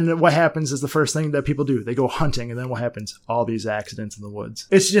hunt. And then what happens is the first thing that people do, they go hunting. And then what happens? All these accidents in the woods.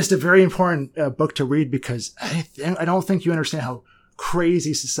 It's just a very important book to read because I don't think you understand how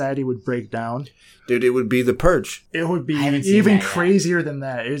crazy society would break down. Dude, it would be The Purge. It would be I haven't seen even that yet. crazier than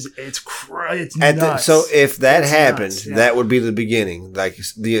that. It's nuts. So if that It's happened, nuts, yeah. that would be the beginning. Like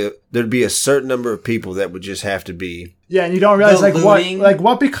there'd be a certain number of people that would just have to be. Yeah, and you don't realize The like looting.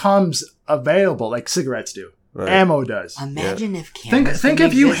 what becomes available, like cigarettes do. Right. Ammo does. Imagine if cameras think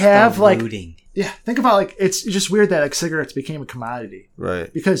didn't if you exist have, for like- looting. Yeah, think about like it's just weird that like cigarettes became a commodity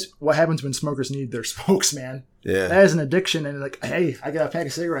Right. because what happens when smokers need their smokes, man? Yeah. That is an addiction, and like, hey, I got a pack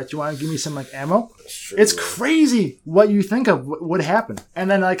of cigarettes. You want to give me some like ammo? True, It's man. crazy what you think of would happen,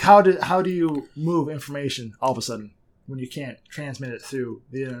 and then like how do you move information all of a sudden when you can't transmit it through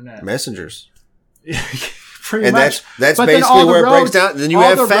the internet? Messengers. pretty And much. that's But then basically all the where it breaks roads- down. Then you all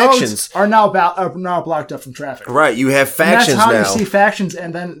have the factions. roads are now blocked up from traffic. Right, you have And factions that's how now. you see factions,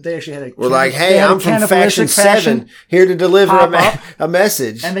 and then they actually had a. We're like, they hey, had a I'm from cannibalistic faction 7 here to deliver pop up. a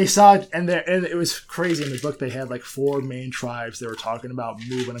message. And they saw, and it was crazy. In the book, they had like 4 main tribes they were talking about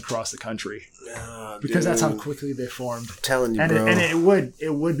moving across the country because that's how quickly they formed. I'm telling you, And bro.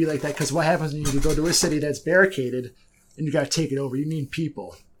 it would be like that because what happens when you go to a city that's barricaded and you got to take it over? You need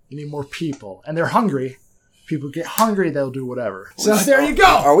people. You need more people, and they're hungry. People get hungry, they'll do whatever. So there you go.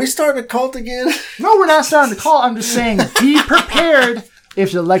 Are we starting a cult again? No, we're not starting to call. I'm just saying, be prepared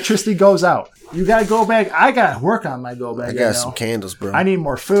if the electricity goes out. You got to go back. I got to work on my go back. I got some candles, bro. I need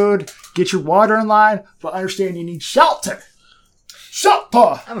more food. Get your water in line, but understand you need shelter.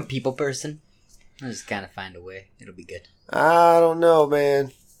 Shelter. I'm a people person. I'll just kind of find a way. It'll be good. I don't know,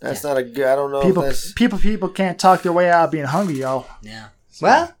 man. That's not a good. I don't know. People, if that's... people can't talk their way out of being hungry, yo. Yeah.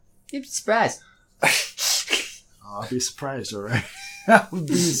 Well, you'd be surprised. I'll be surprised, all right. I'll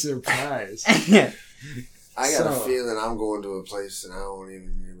be surprised. I got a So- feeling I'm going to a place and I don't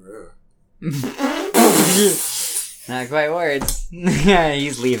even remember. Not quite words.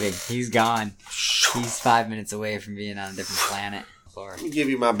 He's leaving. He's gone. He's 5 minutes away from being on a different planet. Let me give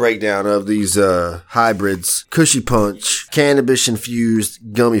you my breakdown of these hybrids. Cushy Punch,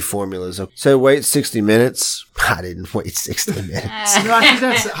 cannabis-infused gummy formulas. So wait 60 minutes. I didn't wait 60 minutes. No, I think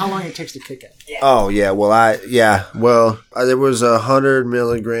that's how long it takes to kick it. Oh, yeah. Well, there was 100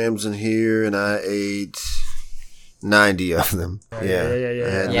 milligrams in here, and I ate 90 of them. Yeah.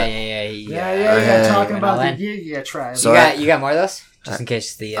 Yeah. Talking about the Giga tribe. So you got more of those? Just in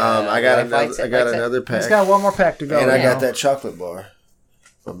case the I got wife likes another pack. He's got one more pack to go. And I got now. that chocolate bar.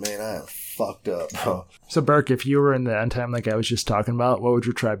 But man, I am fucked up, bro. So, Burke, if you were in the end time like I was just talking about, what would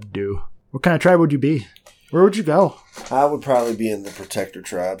your tribe do? What kind of tribe would you be? Where would you go? I would probably be in the Protector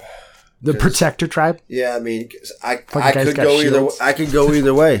tribe. The Protector tribe? Yeah, I mean, 'cause I guys could got go either. shields. I could go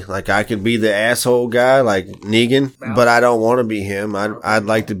either way. Like I could be the asshole guy, like Negan, but I don't want to be him. I'd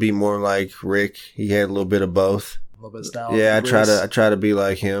like to be more like Rick. He had a little bit of both. A little bit of style. Yeah, I try to be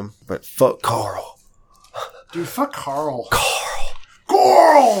like him, but fuck Carl. Dude, fuck Carl.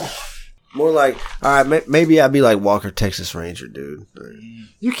 More like, all right, maybe I'd be like Walker Texas Ranger, dude.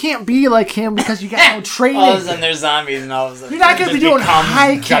 You can't be like him because you got no training. All of a sudden, there's zombies, and all of a sudden, You're not gonna be doing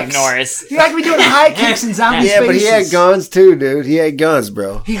high Chuck kicks. Norris. You're not going to be doing high kicks in zombie Yeah, spaces. but he had guns too, dude. He had guns,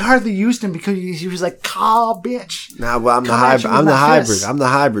 bro. He hardly used them because he was like, "Call, bitch." Nah, well, I'm the Come at hybrid. you with I'm the my hybrid. fists. I'm the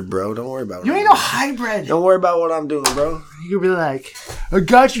hybrid, bro. Don't worry about it. You ain't no hybrid. Don't worry about what I'm doing, bro. You could be like, "I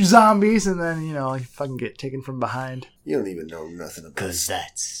got you, zombies," and then you fucking get taken from behind. You don't even know nothing about Because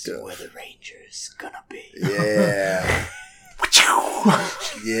that's Stuff. where the Rangers gonna be. Yeah.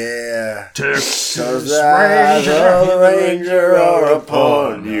 Yeah. Texas Cause the eyes of the Ranger are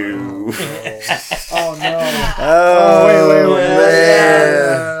upon you. Oh no! Oh, wait.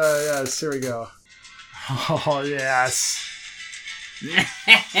 man. Yes, here we go. Oh yes.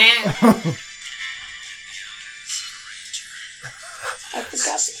 I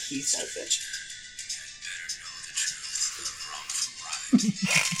forgot that he says it.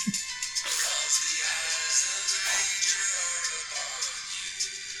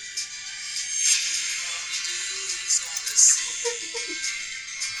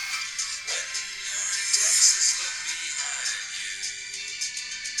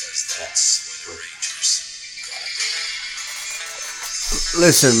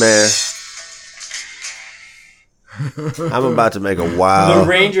 Listen, man. I'm about to make a The wild.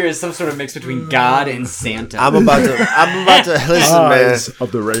 Ranger is some sort of mix between God and Santa. I'm about to listen, man.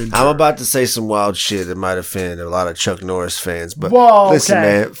 of the Ranger. I'm about to say some wild shit that might offend a lot of Chuck Norris fans, but Whoa, listen,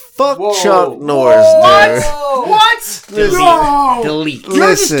 okay. man. Fuck Whoa. Chuck Norris, dude. What? Delete. No. Delete. You're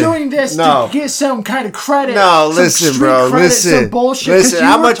Listen, just doing this no. to get some kind of credit. No, some listen, street bro. credit, Listen. some bullshit. 'cause Listen,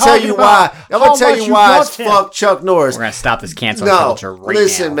 you I'm were going to tell talking you about why. I'm going how to tell much you why loved it's him. fuck Chuck Norris. We're gonna stop this cancel No, culture right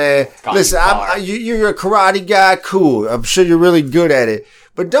listen, now. man. Gone Listen, far. you're a karate guy. Cool. I'm sure you're really good at it.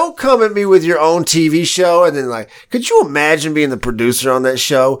 But don't come at me with your own TV show and then like, could you imagine being the producer on that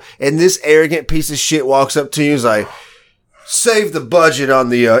show and this arrogant piece of shit walks up to you and is like, save the budget on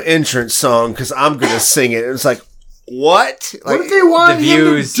the entrance song because I'm going to sing it. And it's like, what? Like, What if they wanted The him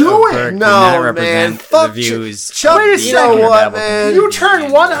to views do of it? Burke do No, not man. represent Fuck the views. Chuck, Wait a you know second. what, man? You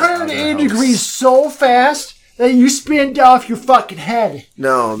turn 180 degrees so fast that you spin off your fucking head.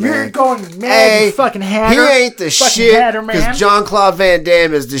 No, man. You're going mad, Hey, you fucking hatter. He ain't the Fucking shit hatter, man. because John Claude Van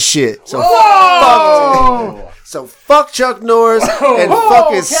Damme is the shit. So Whoa! So fuck Chuck Norris and Oh,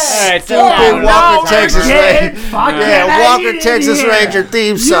 fucking okay. Alright, stupid so now Walker I Texas get it. Ranger. Fucking Yeah, I Walker get it Texas here. Ranger theme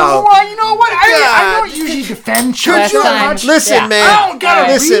You know song. what? know what? I don't God. usually defend Chuck Last so time- much. Listen, Yeah. man. I don't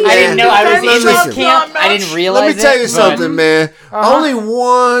gotta Listen, read man. I didn't know I was in Listen. this camp. I didn't realize Let me tell you but- something, man. Only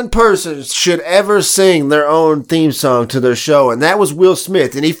one person should ever sing their own theme song to their show, and that was Will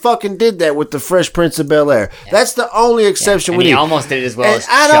Smith. And he fucking did that with the Fresh Prince of Bel-Air. That's the only exception And we he need. almost did it as well And as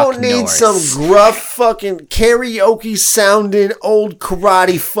I Chuck don't need Norris. some gruff fucking karaoke sounding old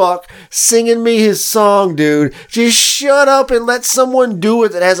karate fuck singing me his song, dude. Just shut up and let someone do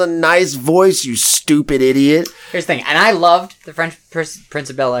it that has a nice voice, you stupid idiot. Here's the thing, and I loved the French Prince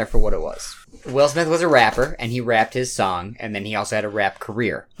of Bel-Air for what it was. Will Smith was a rapper, and he rapped his song, and then he also had a rap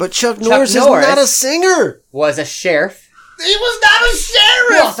career. But Chuck Norris is not a singer. Was a sheriff. He was not a He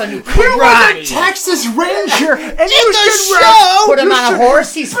sheriff. also knew You were the karate. Texas Ranger, and Get you the should show. Put him You on a should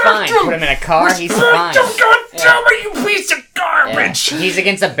horse, he's fine. respect him. Put him in a car, he's Respect fine. him, God damn it, you piece of Yeah. garbage. He's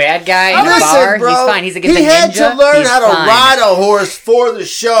against a bad guy in a Listen, bar, bro, he's fine. He's against he a had ninja, to learn he's how to fine. ride a horse for the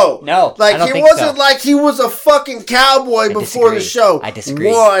show. No, like I don't it think wasn't so. like he was a fucking cowboy before the disagree. show. I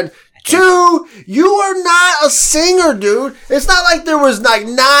disagree. One. Two, you are not a singer, dude. It's not like there was like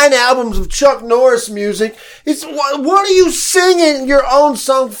 9 albums of Chuck Norris music. It's what are you singing your own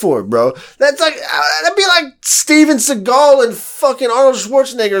song for, bro? That's like that'd be like Steven Seagal and fucking Arnold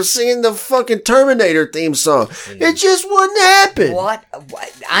Schwarzenegger singing the fucking Terminator theme song. It just wouldn't happen. What?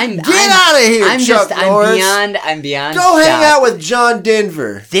 I'm Get out of here, Chuck Norris. I'm beyond. Go hang shocked. out with John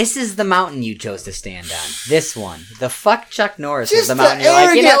Denver. This is the mountain you chose to stand on. This one. The fuck Chuck Norris Just is the mountain. the You're like, you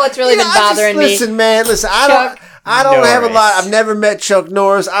arrogant- know what's really been bothering me? Listen, man, listen. I Chuck don't have a lot. Norris. I've never met Chuck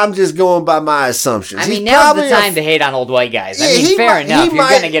Norris. I'm just going by my assumptions. I mean, He's now's probably the a- time to hate on old white guys. I Yeah, mean, he fair might- enough. he You're might-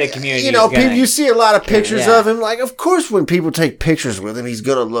 going to get a community. You know, who's gonna- people, you see a lot of pictures Yeah. of him. Like, of course, when people take pictures with him, he's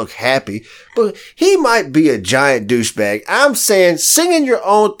gonna look happy. But he might be a giant douchebag. I'm saying singing your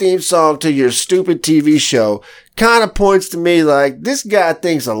own theme song to your stupid TV show kind of points to me like this guy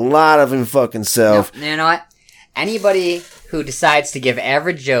thinks a lot of him fucking self. You know what? Anybody who decides to give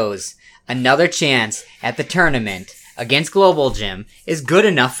Average Joe's another chance at the tournament against Global Gym is good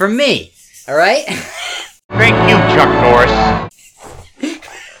enough for me. All right? Thank you, Chuck Norris.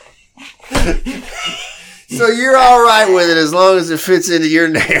 So you're all right with it as long as it fits into your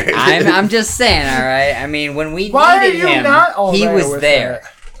narrative. I'm just saying, all right? I mean, when we Why are needed you him, not all he right was with there.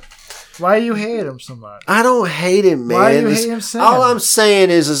 that? Why do you hate him so much? I don't hate him, man. Why do you hate him singing? All I'm saying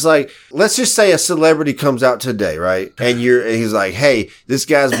is like, let's just say a celebrity comes out today, right? And he's like, hey, this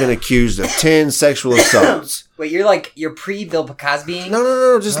guy's been accused of 10 sexual assaults. Wait, you're pre-Bill Cosby?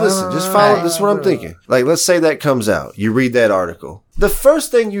 No, just listen. Just follow. This is what I'm thinking. Like, let's say that comes out. You read that article. The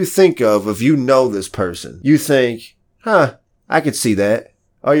first thing you think of if you know this person, you think, I could see that.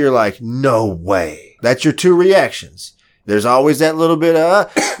 Or you're like, no way. That's your 2 reactions. There's always that little bit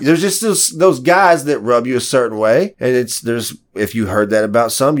of, there's just those guys that rub you a certain way. And if you heard that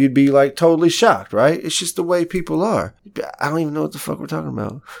about some, you'd be like totally shocked, right? It's just the way people are. I don't even know what the fuck we're talking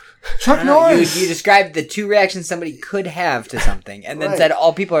about. Chuck No, Norris. you described the 2 reactions somebody could have to something, and then Right. said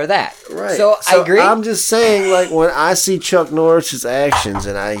all people are that. Right. So I agree. I'm just saying, like, when I see Chuck Norris's actions,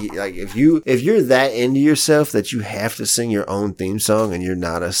 and if you're that into yourself that you have to sing your own theme song and you're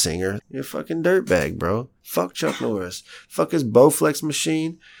not a singer, you're a fucking dirtbag, bro. Fuck Chuck Norris. Fuck his Bowflex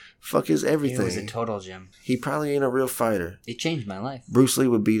machine. Fuck his It everything. was a total gym. He probably ain't a real fighter. It changed my life. Bruce Lee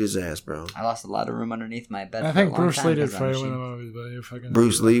would beat his ass, bro. I lost a lot of room underneath my bed. I for a think long Bruce time Lee did because of that fight with machine. him, but you fucking.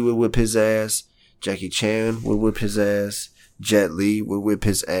 Bruce Lee would whip his ass. Jackie Chan would whip his ass. Jet Li would whip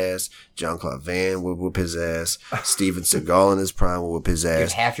his ass. Jean-Claude Van would whip his ass. Steven Seagal in his prime would whip his Dude,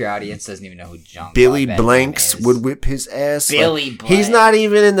 ass. half your audience doesn't even know who John Billy Claude Van Blanks Damme is. would whip his ass. Billy He's Blanks. not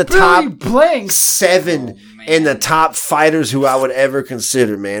even in the Billy top Blanks. 7 man. in the top fighters who I would ever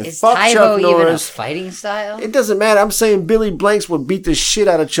consider, man. Is Fuck Tybo Chuck even a Norris. fighting style? It doesn't matter. I'm saying Billy Blanks would beat the shit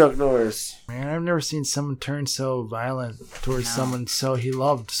out of Chuck Norris. Man, I've never seen someone turn so violent towards someone so he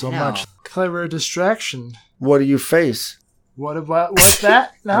loved so No. much. Clever distraction. What do you face? What's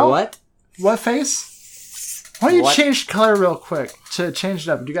that? No? What? What face? Why don't you What? change color real quick to change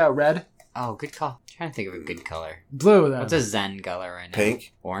it up? You got red? Oh, good call. I'm trying to think of a good color. Blue then. What's a Zen color right now?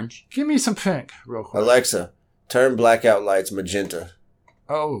 Pink. Orange? Give me some pink real quick. Alexa, turn blackout lights magenta.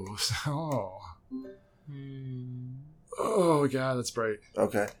 Oh. Oh, God, that's bright.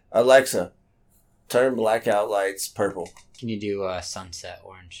 Okay. Alexa, turn blackout lights purple. Can you do sunset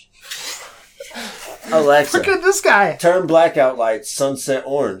orange? Alexa, Look at this guy. turn blackout lights sunset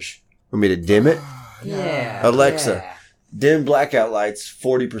orange. Want me to dim it? Yeah. Alexa. yeah. Dim blackout lights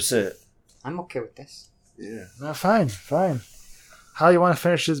 40%. I'm okay with this. Yeah. No, fine. How you want to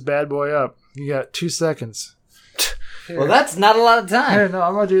finish this bad boy up? You got 2 seconds. Well, that's not a lot of Here, time. no,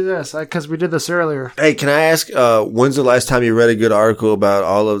 I'm gonna do this because we did this earlier. Hey, can I ask, when's the last time you read a good article about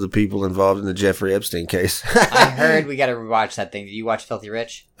all of the people involved in the Jeffrey Epstein case? I heard we got to rewatch that thing. Did you watch Filthy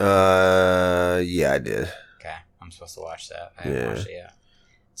Rich? Yeah, I did. Okay, I'm supposed to watch that. I haven't watched it yet.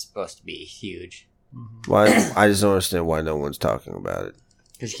 It's supposed to be huge. Why? I just don't understand why no one's talking about it.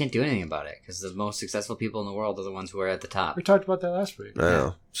 Because you can't do anything about it. Because the most successful people in the world are the ones who are at the top. We talked about that last week. I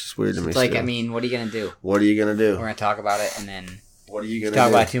know. It's just weird to me. It's like, still. I mean, what are you going to do? What are you gonna do? We're going to talk about it, and then What are you if you gonna talk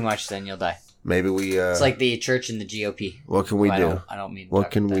do? about it too much, then you'll die. Maybe we. It's like the church and the GOP. what can we I do? don't mean to What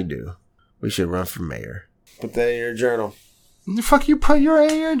talk can about we that. do? We should run for mayor. Put that in your journal. The fuck you put your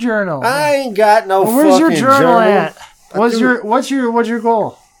in your journal? I ain't got no. Well, where's your fucking journal at? What's threw your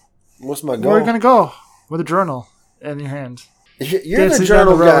goal? What's my Where goal? are you gonna go with a journal in your hand? You're Dancing the down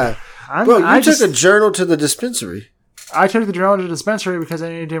journal the road. guy. Bro, you took a journal to the dispensary. I took the journal to the dispensary because I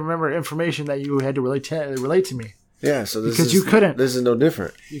needed to remember information that you had to relate to me. Yeah, so this Because is, you couldn't. This is no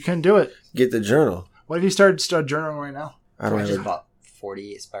different. You couldn't do it. Get the journal. What if you start journaling right now? I don't I have just a, bought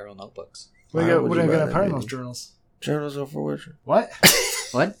 40 spiral notebooks. What Why are would you you buy gonna that put in many? those journals? journals are for which? What?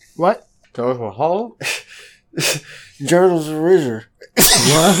 What? What? Journals are richer.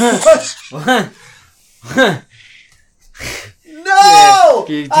 What? No!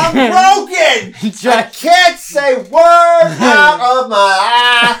 I'm broken! I can't say word out of my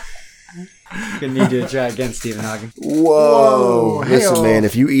eye. Gonna need you to try again, Stephen Hawking. Whoa. Whoa, Listen, hey-oh. man,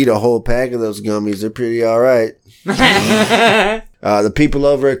 if you eat a whole pack of those gummies, they're pretty all right. The people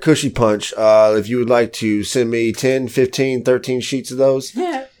over at Cushy Punch, if you would like to send me 10, 15, 13 sheets of those,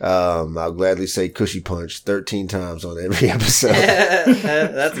 I'll gladly say Cushy Punch 13 times on every episode.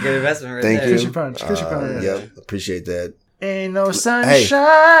 That's a good investment right Thank there. you. Cushy Punch, Cushy Punch. Yep, appreciate that. Ain't no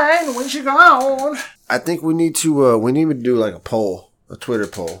sunshine when you gone. I think we need to do like a poll, a Twitter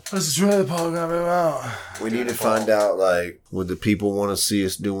poll. This is really Paul gonna be about. We need to find out, like, would the people want to see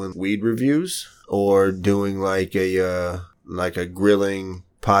us doing weed reviews or doing like a grilling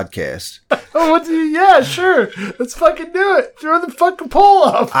podcast? Oh, yeah, sure. Let's fucking do it. Throw the fucking poll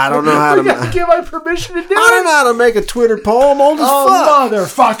up. I don't know how You to. gotta give my permission to do I don't it. know how to make a Twitter poll. I'm old as Oh,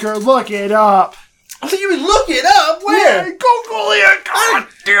 motherfucker, look it up. fuck. You look it up. Where? Yeah, Google it. God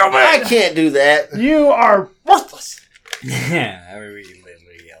damn I can't do that. You are worthless. Yeah, we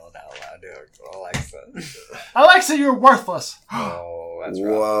literally yelled out loud to Alexa. Alexa, you're worthless. Oh, that's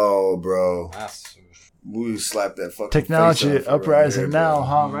rough. Whoa, bro. That's- We slap that fucking Technology face off around uprising here, bro. now,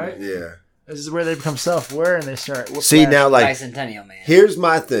 huh? Right? Yeah. This is where they become self-aware and they start. See, now, like, Bicentennial man. here's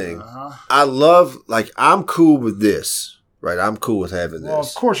my thing. I love, like, I'm cool with this, right? I'm cool with having this. Well,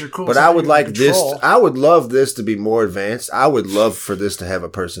 of course you're cool. But with I would something like you this. control. I would love this to be more advanced. I would love for this to have a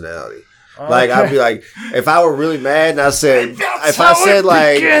personality. Like, Okay. I'd be like, if I were really mad and I said, That's if I how said it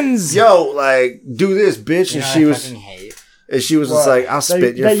like, begins. yo, like, do this, bitch, You and know she what I was, fucking hate? and she was What? just like, I'll spit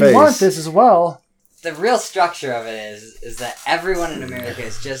in your that face. you want this as well. The real structure of it is that everyone in America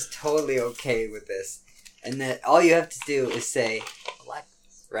is just totally okay with this, and that all you have to do is say Alexa,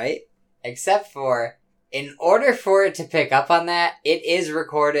 right? Except for, in order for it to pick up on that, it is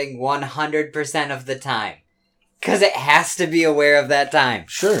recording 100% of the time. Because it has to be aware of that time.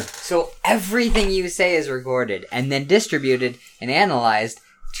 Sure. So everything you say is recorded and then distributed and analyzed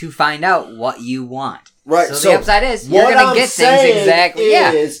to find out what you want. Right. So the upside is you're what gonna I'm get things saying exactly.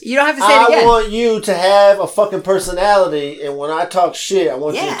 Yeah, is, you don't have to say it I again. want you to have a fucking personality, and when I talk shit, I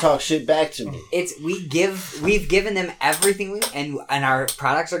want you Yeah. to talk shit back to me. It's we've given them everything and our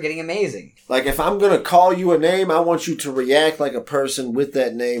products are getting amazing. Like, if I'm gonna call you a name, I want you to react like a person with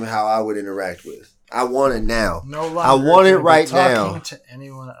that name, how I would interact with. I want it now. No longer. I want it gonna be right talking now. To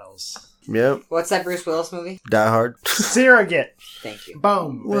anyone else. Yep. What's that Bruce Willis movie? Die Hard. Surrogate. Thank you.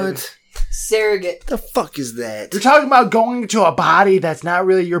 Boom. baby. What Surrogate. the fuck is that? You're talking about going to a body that's not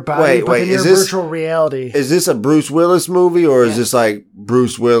really your body, but Wait, in is your this- virtual reality. Is this a Bruce Willis movie, or is Yeah. this like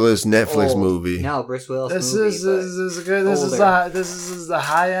Bruce Willis Netflix Old. movie? No, Bruce Willis This movie. is a good. This is a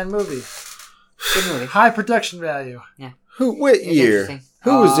high end movie. good movie. High production value. Who? What It's year? interesting.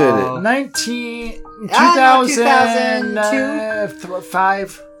 Who was in Oh. it?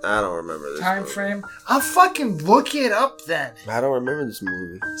 2005 I don't remember this time movie. frame. I'll fucking look it up then. I don't remember this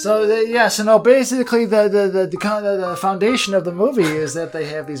movie. So basically the foundation of the movie is that they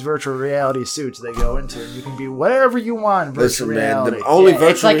have these virtual reality suits they go into, and you can be whatever you want in virtual Listen, man, reality. the only Yeah,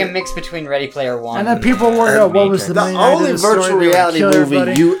 virtual it's like a mix between Ready Player One. And then people worry about what was the the main idea only of the story, virtual they would reality kill movie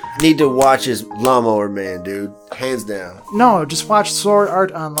everybody. you need to watch is Lawnmower Man, dude. Hands down. No, just watch Sword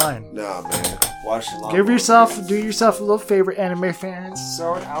Art Online. Nah, man. Watch the lawnmower. Do yourself a little favor, anime fans.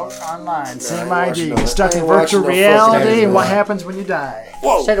 Throw it out online. Same I ain't idea. watching You're stuck I in ain't watching virtual no fucking reality, and anime. what happens when you die?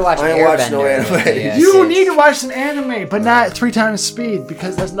 Whoa! Should have watched I ain't watching no Airbender. anime. Yeah, You kids. need to watch some anime, but not 3 times speed,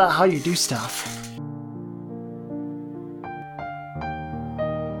 because that's not how you do stuff.